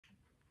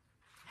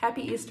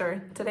Happy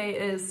Easter! Today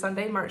is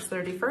Sunday, March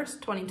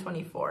 31st,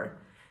 2024.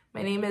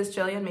 My name is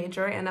Jillian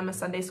Major, and I'm a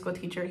Sunday school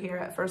teacher here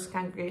at First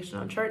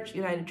Congregational Church,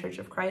 United Church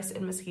of Christ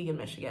in Muskegon,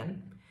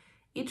 Michigan.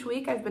 Each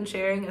week, I've been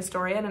sharing a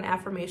story and an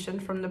affirmation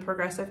from the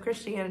Progressive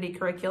Christianity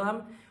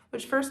curriculum,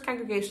 which First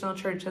Congregational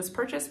Church has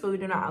purchased, but we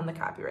do not own the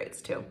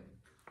copyrights to.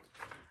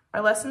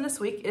 Our lesson this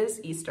week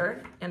is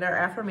Easter, and our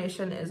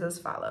affirmation is as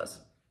follows.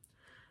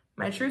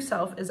 My true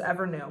self is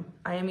ever new.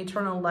 I am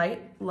eternal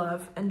light,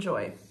 love, and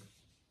joy.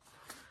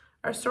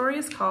 Our story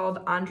is called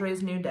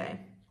Andre's New Day.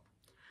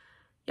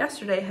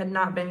 Yesterday had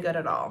not been good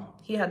at all.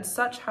 He had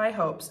such high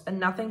hopes, and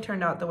nothing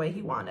turned out the way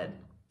he wanted.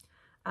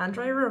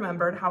 Andre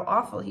remembered how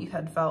awful he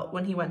had felt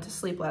when he went to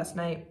sleep last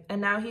night, and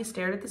now he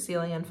stared at the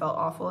ceiling and felt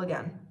awful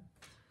again.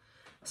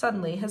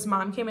 Suddenly, his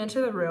mom came into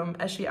the room,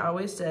 as she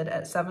always did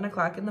at 7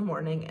 o'clock in the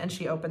morning, and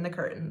she opened the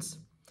curtains.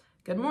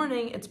 "Good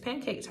morning, it's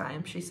pancake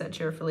time," she said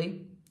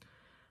cheerfully.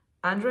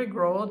 Andre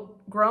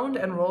groaned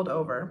and rolled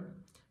over.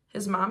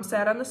 His mom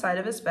sat on the side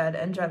of his bed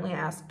and gently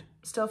asked,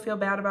 "Still feel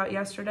bad about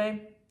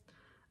yesterday?"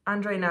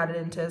 Andre nodded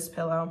into his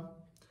pillow.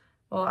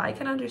 "Well, I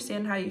can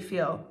understand how you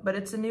feel, but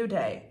it's a new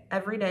day.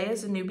 Every day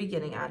is a new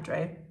beginning,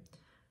 Andre."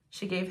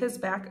 She gave his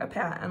back a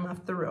pat and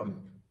left the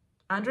room.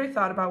 Andre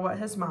thought about what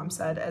his mom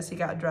said as he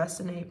got dressed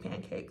and ate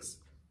pancakes.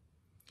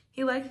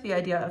 He liked the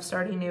idea of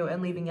starting new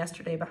and leaving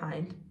yesterday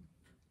behind.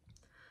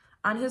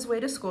 On his way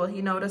to school,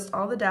 he noticed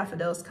all the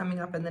daffodils coming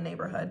up in the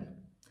neighborhood.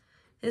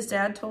 His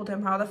dad told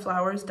him how the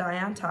flowers die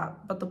on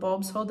top, but the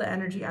bulbs hold the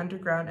energy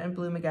underground and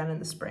bloom again in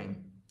the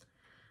spring.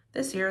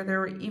 This year, there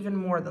were even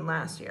more than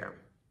last year.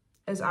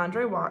 As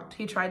Andre walked,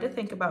 he tried to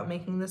think about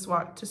making this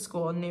walk to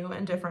school new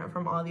and different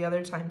from all the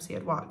other times he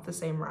had walked the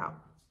same route.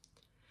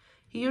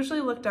 He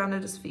usually looked down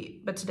at his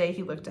feet, but today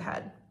he looked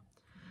ahead.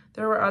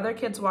 There were other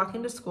kids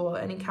walking to school,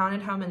 and he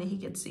counted how many he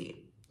could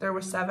see. There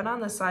were 7 on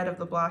this side of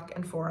the block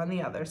and 4 on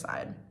the other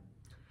side.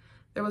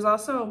 There was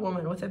also a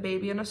woman with a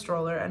baby in a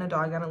stroller and a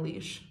dog on a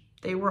leash.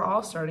 They were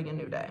all starting a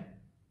new day.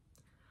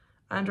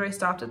 Andre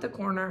stopped at the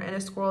corner, and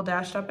a squirrel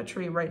dashed up a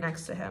tree right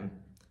next to him.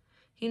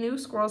 He knew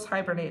squirrels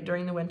hibernate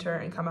during the winter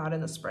and come out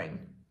in the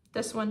spring.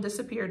 This one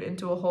disappeared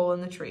into a hole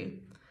in the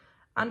tree.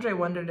 Andre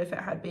wondered if it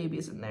had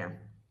babies in there.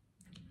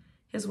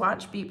 His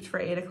watch beeped for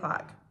 8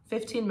 o'clock,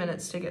 15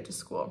 minutes to get to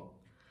school.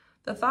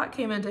 The thought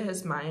came into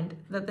his mind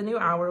that the new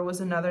hour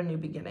was another new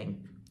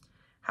beginning.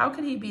 How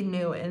could he be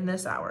new in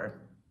this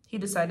hour? He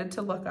decided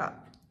to look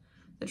up.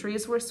 The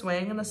trees were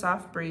swaying in the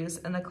soft breeze,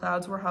 and the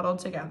clouds were huddled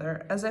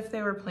together as if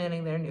they were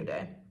planning their new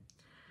day.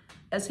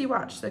 As he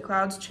watched, the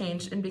clouds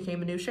changed and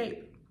became a new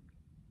shape.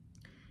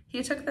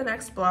 He took the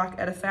next block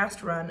at a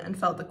fast run and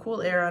felt the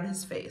cool air on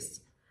his face.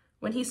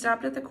 When he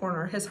stopped at the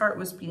corner, his heart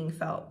was beating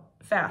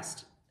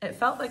fast. It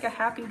felt like a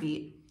happy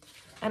beat,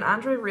 and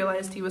Andre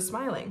realized he was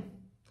smiling.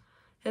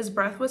 His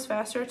breath was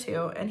faster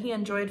too, and he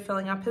enjoyed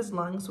filling up his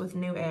lungs with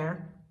new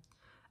air.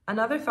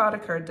 Another thought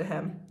occurred to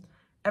him.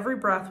 Every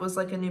breath was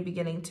like a new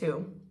beginning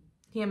too.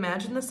 He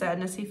imagined the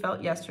sadness he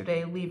felt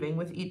yesterday leaving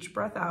with each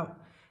breath out,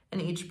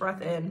 and each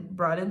breath in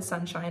brought in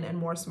sunshine and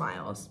more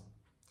smiles.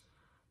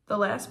 The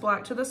last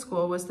block to the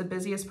school was the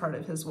busiest part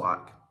of his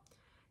walk.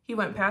 He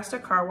went past a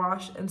car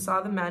wash and saw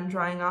the men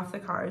drying off the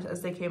cars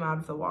as they came out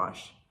of the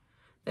wash.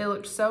 They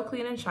looked so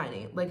clean and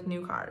shiny, like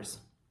new cars.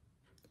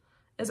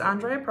 As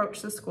Andre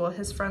approached the school,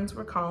 his friends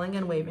were calling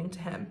and waving to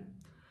him.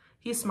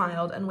 He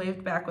smiled and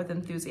waved back with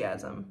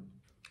enthusiasm.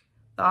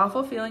 The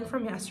awful feeling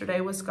from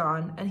yesterday was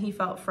gone, and he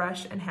felt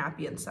fresh and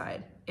happy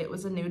inside. It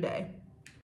was a new day.